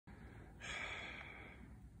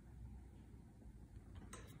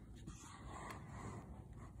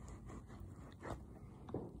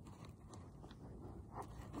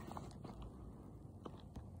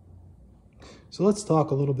So let's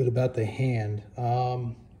talk a little bit about the hand.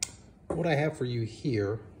 What I have for you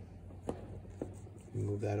here,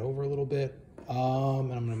 move that over a little bit,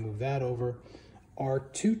 and I'm going to move that over, are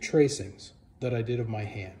two tracings that I did of my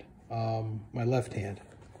hand, my left hand.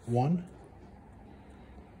 1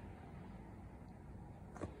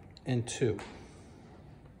 and 2.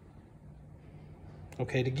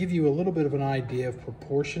 Okay, to give you a little bit of an idea of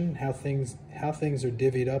proportion, how things are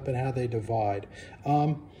divvied up and how they divide.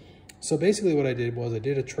 So basically what I did was I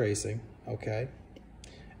did a tracing, okay?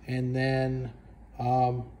 And then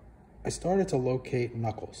I started to locate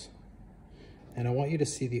knuckles. And I want you to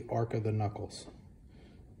see the arc of the knuckles,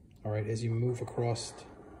 all right, as you move across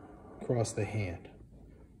the hand.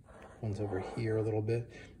 One's over here a little bit.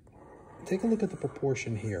 Take a look at the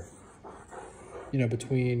proportion here, you know,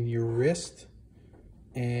 between your wrist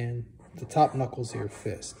and the top knuckles of your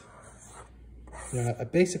fist. You know,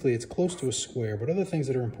 basically it's close to a square, but other things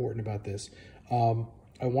that are important about this,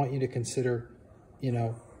 I want you to consider, you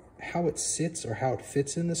know, how it sits or how it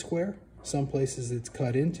fits in the square. Some places it's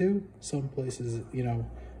cut into, some places, you know,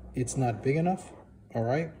 it's not big enough, all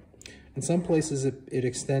right? And some places it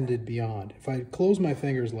extended beyond. If I close my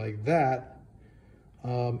fingers like that,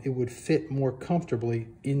 it would fit more comfortably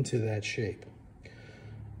into that shape.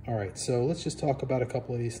 All right, so let's just talk about a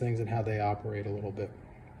couple of these things and how they operate a little bit.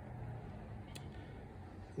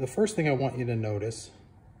 The first thing I want you to notice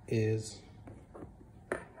is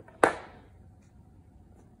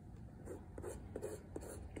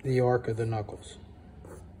the arc of the knuckles.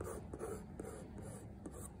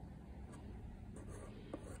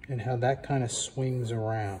 And how that kind of swings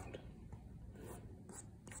around.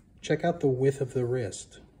 Check out the width of the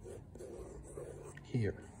wrist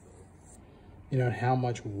here. You know, how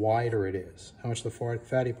much wider it is, how much the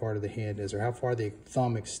fatty part of the hand is, or how far the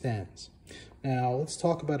thumb extends. Now, let's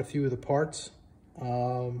talk about a few of the parts.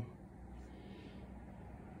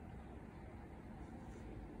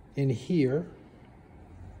 In here,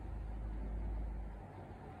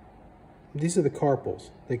 these are the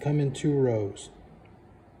carpals. They come in 2 rows.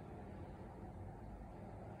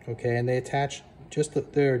 Okay, and they attach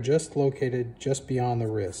they're just located just beyond the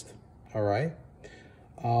wrist. All right.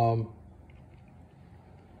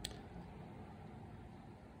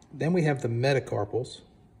 Then we have the metacarpals,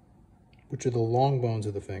 which are the long bones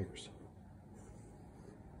of the fingers.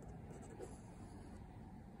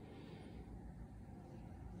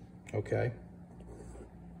 Okay.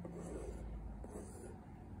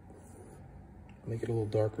 Make it a little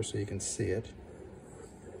darker so you can see it.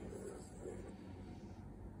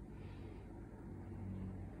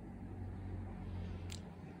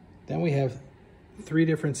 Then we have 3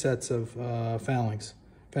 different sets of phalanxes,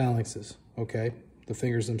 okay? The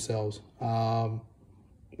fingers themselves.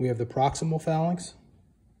 We have the proximal phalanx.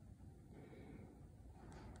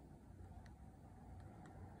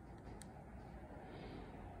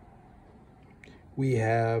 We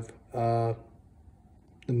have the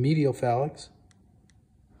medial phalanx.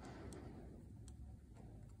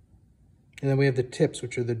 And then we have the tips,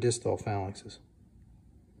 which are the distal phalanxes.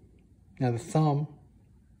 Now the thumb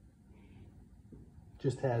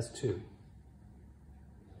just has 2.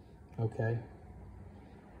 Okay?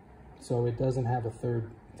 So it doesn't have a third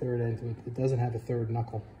end to it. It doesn't have a third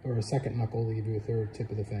knuckle, or a second knuckle to give you a third tip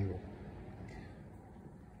of the finger.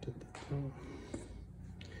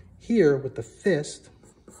 Here with the fist,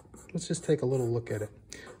 let's just take a little look at it.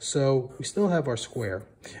 So we still have our square,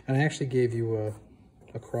 and I actually gave you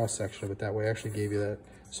a cross section of it that way. I actually gave you that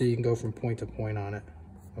so you can go from point to point on it.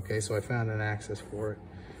 Okay, so I found an axis for it.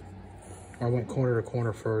 Or I went corner to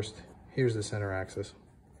corner first. Here's the center axis.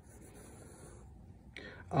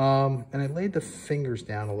 And I laid the fingers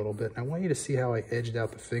down a little bit. I want you to see how I edged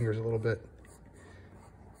out the fingers a little bit,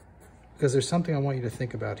 because there's something I want you to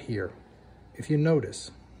think about here. If you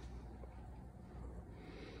notice,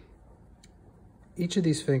 each of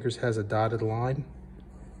these fingers has a dotted line.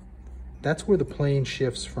 That's where the plane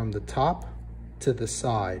shifts from the top to the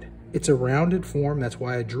side. It's a rounded form. That's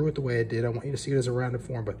why I drew it the way I did. I want you to see it as a rounded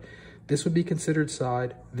form, but this would be considered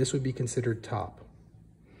side. This would be considered top.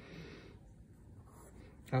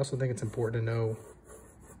 I also think it's important to know,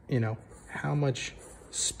 you know, how much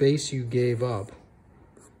space you gave up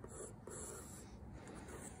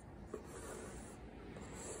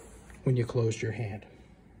when you closed your hand.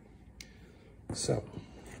 So,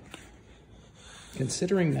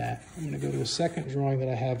 considering that, I'm going to go to a second drawing that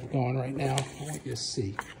I have going right now. I want you to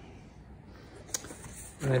see.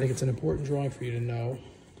 And I think it's an important drawing for you to know.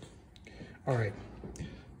 All right,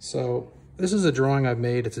 so this is a drawing I've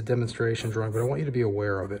made. It's a demonstration drawing, but I want you to be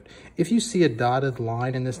aware of it. If you see a dotted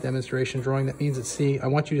line in this demonstration drawing, that means I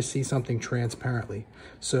want you to see something transparently.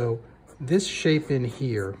 So this shape in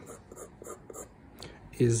here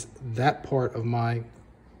is that part of my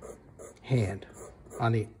hand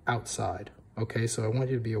on the outside. Okay, so I want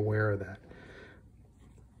you to be aware of that.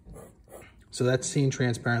 So that's seen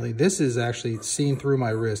transparently. This is actually seen through my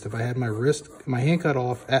wrist. If I had my hand cut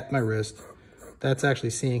off at my wrist, that's actually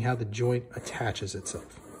seeing how the joint attaches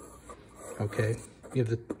itself. Okay, you have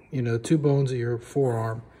the two bones of your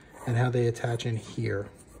forearm and how they attach in here.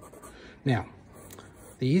 Now,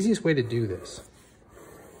 the easiest way to do this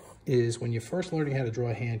is when you're first learning how to draw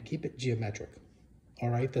a hand, keep it geometric. All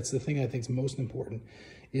right, that's the thing I think is most important,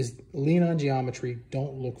 is lean on geometry,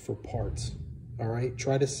 don't look for parts. All right,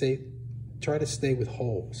 try to stay with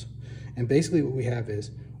holes. And basically what we have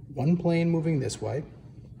is one plane moving this way,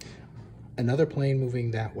 another plane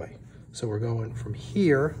moving that way. So we're going from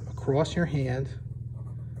here across your hand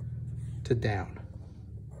to down.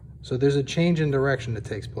 So there's a change in direction that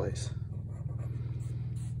takes place.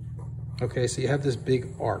 Okay, so you have this big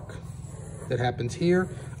arc that happens here,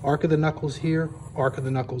 arc of the knuckles here, arc of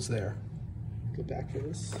the knuckles there. Go back for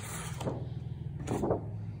this.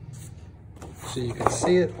 So you can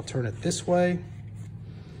see it. I'll turn it this way.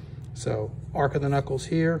 So arc of the knuckles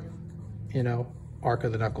here, arc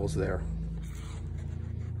of the knuckles there.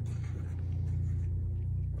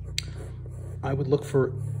 I would look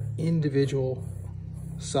for individual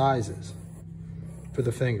sizes for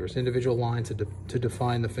the fingers, individual lines to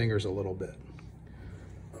define the fingers a little bit.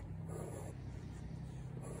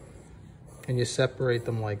 And you separate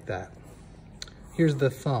them like that. Here's the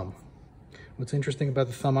thumb. What's interesting about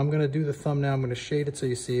the thumb, I'm going to do the thumb now. I'm going to shade it so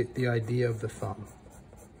you see the idea of the thumb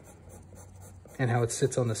and how it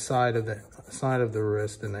sits on the side of the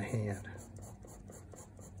wrist and the hand.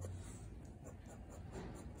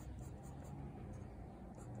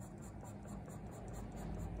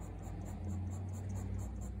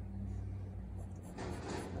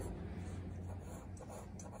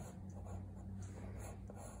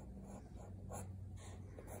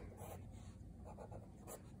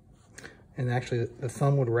 And actually the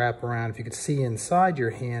thumb would wrap around. If you could see inside your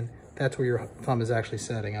hand, that's where your thumb is actually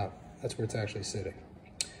setting up. That's where it's actually sitting.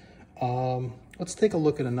 Let's take a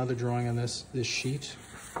look at another drawing on this sheet.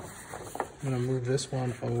 I'm gonna move this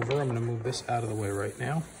one over. I'm gonna move this out of the way right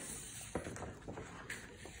now.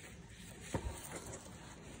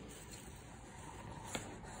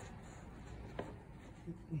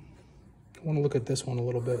 I wanna look at this one a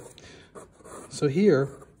little bit. So here,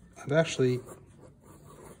 I've actually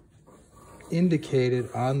indicated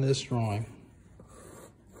on this drawing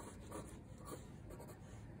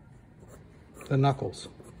the knuckles,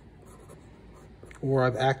 or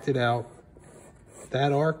I've acted out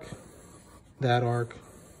that arc, that arc.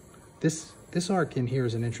 This arc in here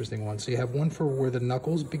is an interesting one. So you have one for where the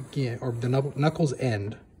knuckles begin, or the knuckles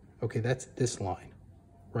end. Okay, that's this line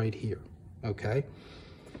right here, okay?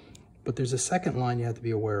 But there's a second line you have to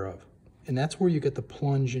be aware of, and that's where you get the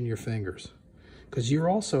plunge in your fingers. Because you're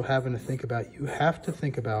also having to think about, you have to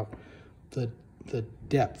think about the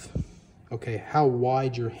depth, okay? How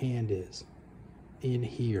wide your hand is in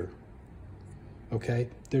here, okay?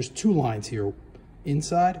 There's two lines here,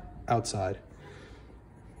 inside, outside.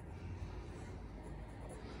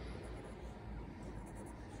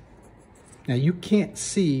 Now you can't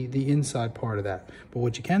see the inside part of that, but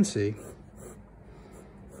what you can see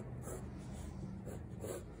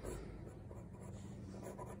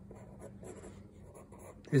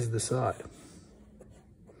is the side.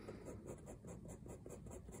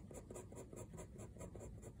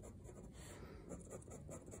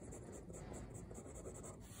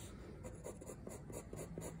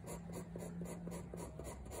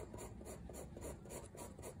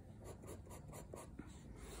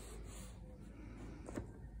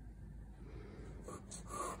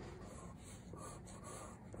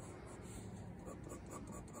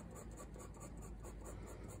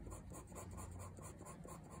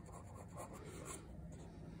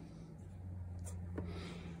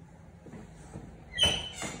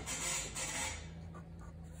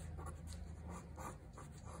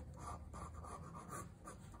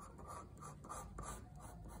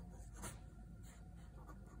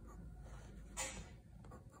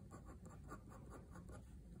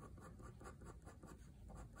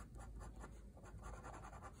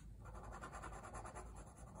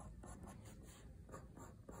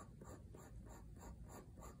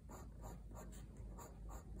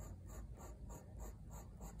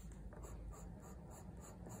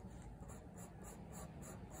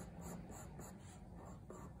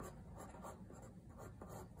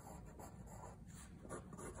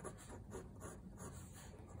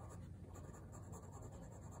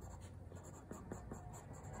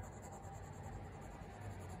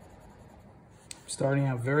 Starting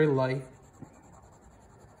out very light.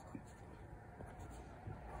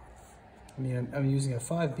 I mean, I'm using a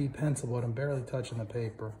 5B pencil, but I'm barely touching the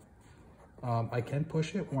paper. I can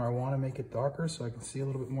push it where I want to make it darker so I can see a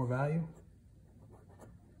little bit more value.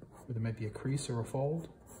 Where there might be a crease or a fold.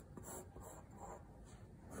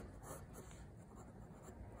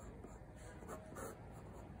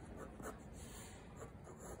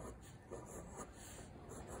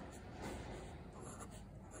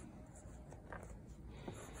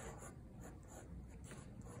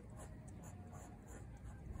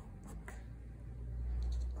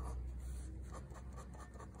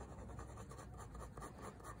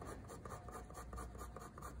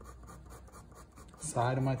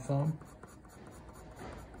 Side of my thumb.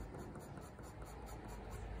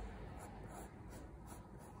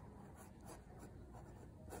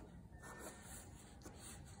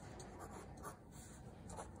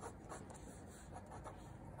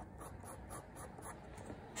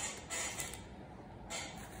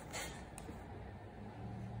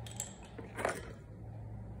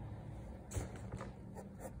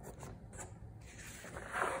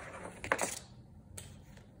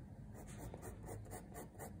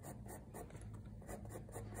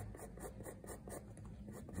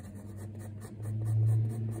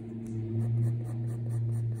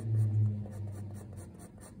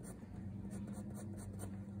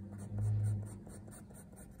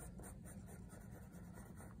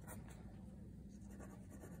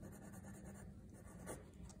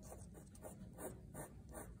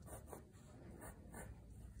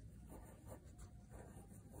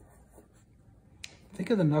 Think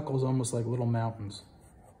of the knuckles almost like little mountains,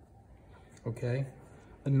 okay?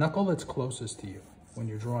 The knuckle that's closest to you when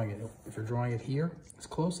you're drawing it, if you're drawing it here, it's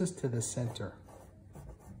closest to the center.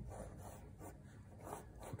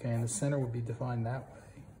 Okay, and the center would be defined that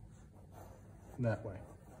way. That way.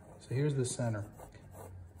 So here's the center.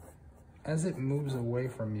 As it moves away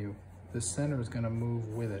from you, the center is going to move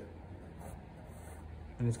with it.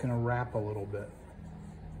 And it's going to wrap a little bit.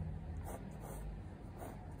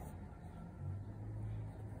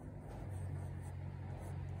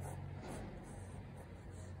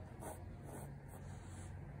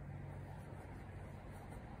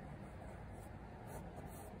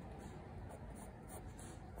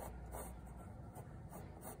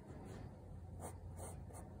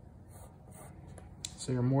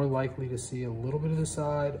 So you're more likely to see a little bit of the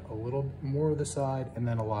side, a little more of the side, and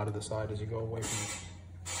then a lot of the side as you go away from it.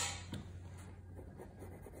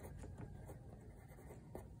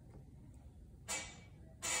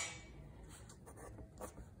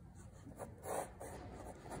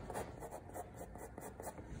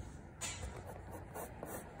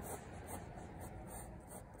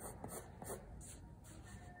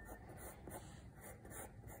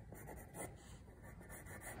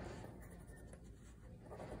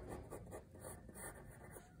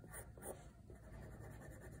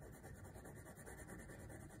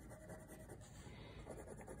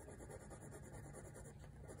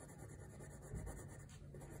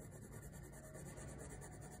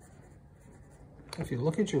 If you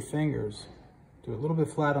look at your fingers, do a little bit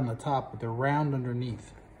flat on the top, but they're round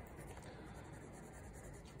underneath.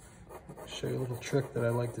 I'll show you a little trick that I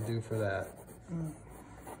like to do for that.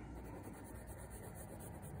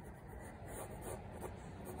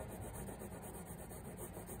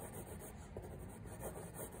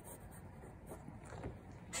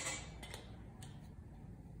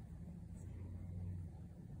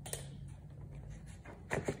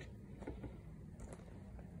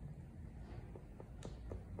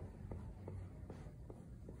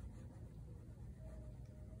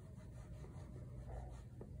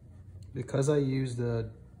 Because I used a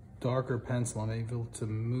darker pencil, I'm able to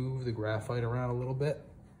move the graphite around a little bit.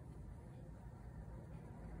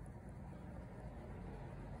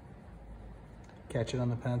 Catch it on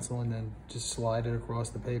the pencil and then just slide it across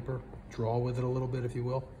the paper. Draw with it a little bit, if you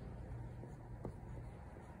will.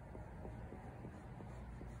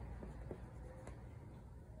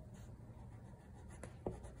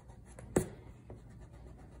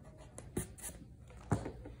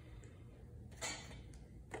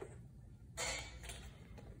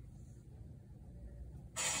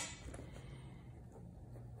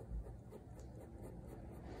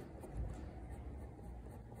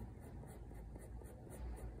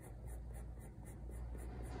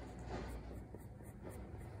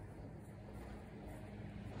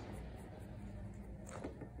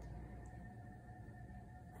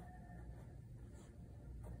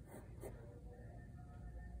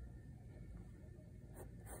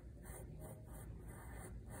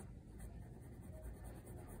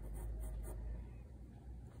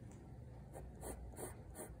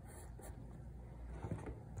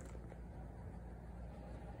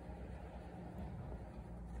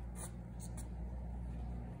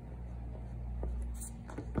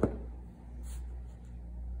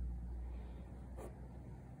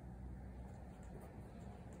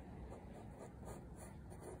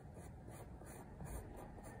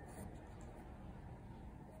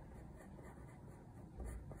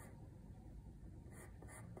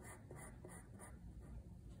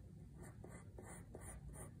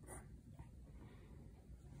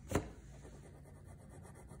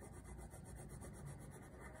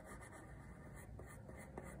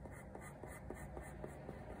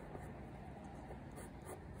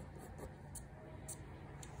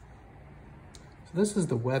 This is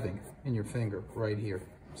the webbing in your finger right here.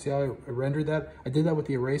 See how I rendered that? I did that with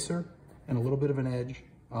the eraser and a little bit of an edge.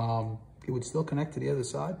 It would still connect to the other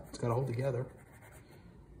side. It's got to hold together.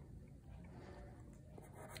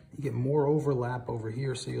 You get more overlap over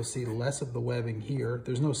here, so you'll see less of the webbing here.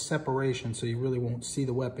 There's no separation, so you really won't see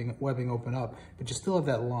the webbing open up, but you still have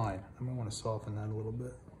that line. I might want to soften that a little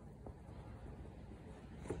bit.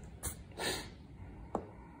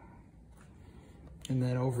 And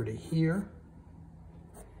then over to here.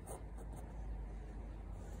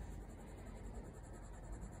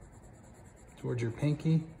 Towards your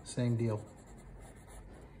pinky, same deal.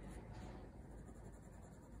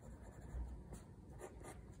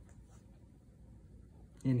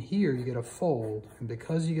 In here, you get a fold, and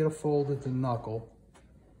because you get a fold at the knuckle,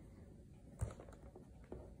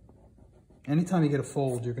 anytime you get a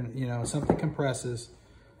fold, you're gonna, you know, something compresses,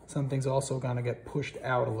 something's also gonna get pushed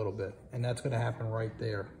out a little bit, and that's gonna happen right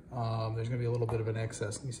there. There's gonna be a little bit of an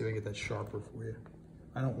excess. Let me see if I can get that sharper for you.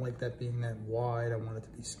 I don't like that being that wide. I want it to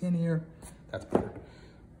be skinnier. That's better.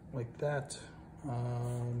 Like that.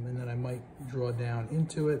 And then I might draw down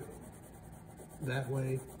into it that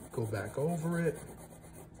way, go back over it.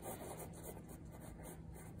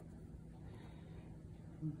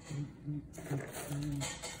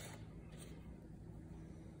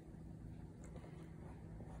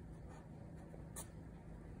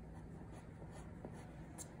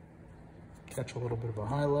 Catch a little bit of a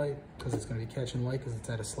highlight because it's going to be catching light because it's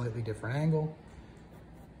at a slightly different angle.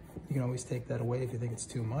 You can always take that away if you think it's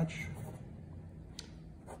too much.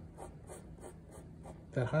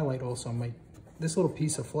 That highlight also might, this little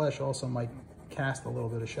piece of flesh also might cast a little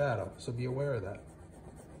bit of shadow, so be aware of that.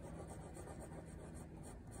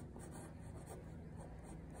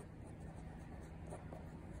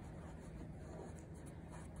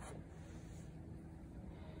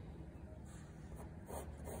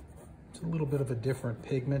 A little bit of a different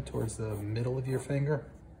pigment towards the middle of your finger,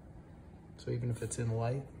 so even if it's in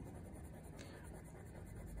light.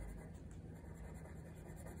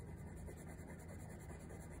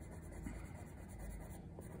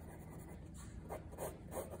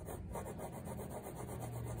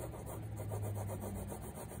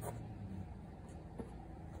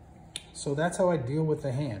 So that's how I deal with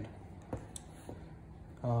the hand.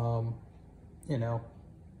 You know,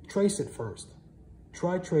 trace it first.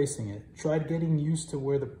 Try tracing it. Try getting used to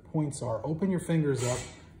where the points are. Open your fingers up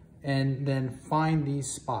and then find these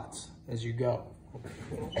spots as you go.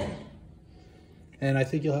 And I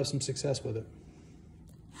think you'll have some success with it.